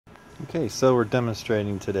Okay, so we're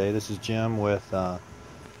demonstrating today. This is Jim with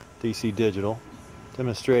DC Digital,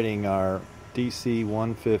 demonstrating our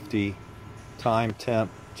DC-150 time temp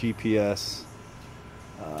GPS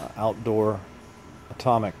outdoor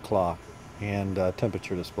atomic clock and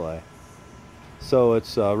temperature display. So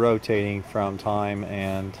it's rotating from time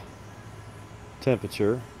and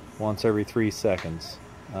temperature once every 3 seconds.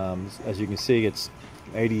 As you can see, it's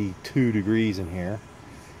 82 degrees in here,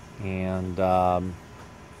 and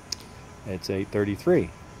it's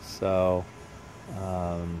 8:33. So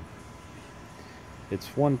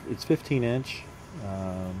it's 15 inch.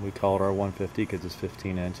 We call it our 150 because it's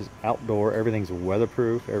 15 inches outdoor. Everything's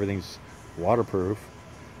weatherproof, everything's waterproof.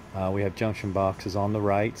 We have junction boxes on the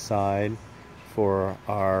right side for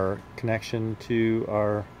our connection to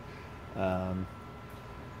our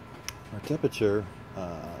temperature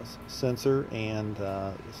sensor and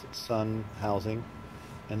sun housing.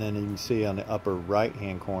 And then you can see on the upper right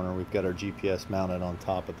hand corner we've got our GPS mounted on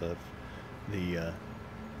top of the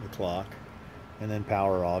clock, and then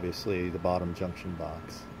power, obviously, the bottom junction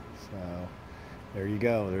box. So there you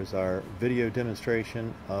go. There's our video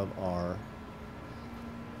demonstration of our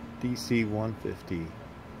DC-150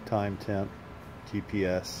 time temp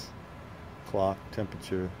GPS clock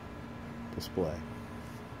temperature display.